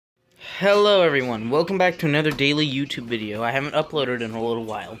Hello everyone, welcome back to another daily YouTube video. I haven't uploaded in a little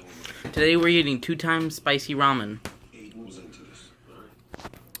while. Today we're eating 2 times spicy ramen.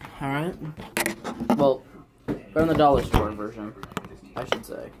 Alright. Well, we're in the dollar store version, I should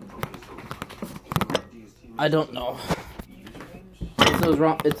say. I don't know.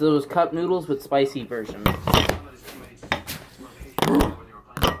 It's those cup noodles with spicy version.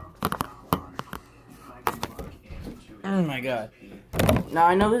 Oh my god. Now,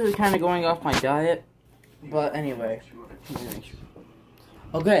 I know this is kind of going off my diet, but anyway.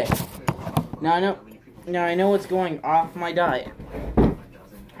 Okay. Now I know what's going off my diet.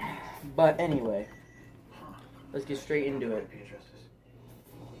 But anyway. Let's get straight into it.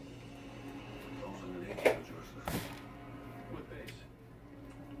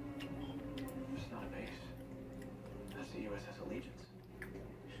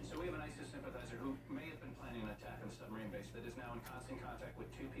 So we have an ISIS sympathizer who may have been planning an attack on the submarine base that is now in constant contact with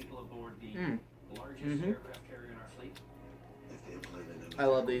 2 people aboard the largest aircraft carrier in our fleet. I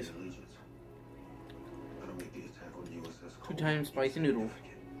love these. 2 times spicy noodles.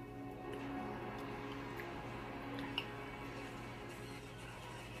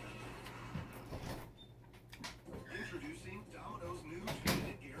 Introducing Domino's new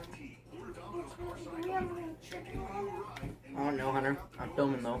 2-minute guarantee. Order Domino's Bar checking when you arrive. I don't know, Hunter. I'm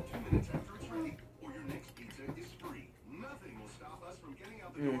filming though.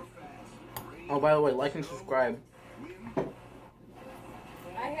 Oh, by the way, like and subscribe.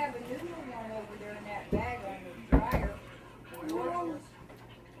 I have a new one over there in that bag on the dryer.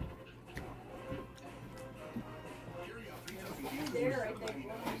 There, I think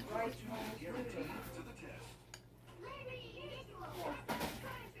one is rice and one is noodles.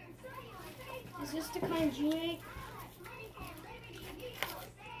 Is this the kind you ate?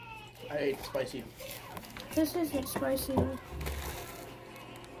 I ate spicy. This isn't spicy though.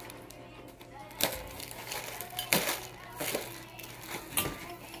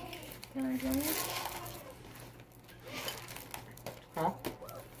 Can I get it? Huh?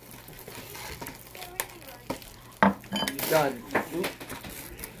 Done. Oop.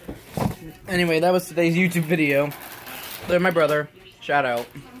 Anyway, that was today's YouTube video. They're my brother. Shout out.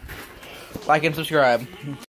 Like and subscribe.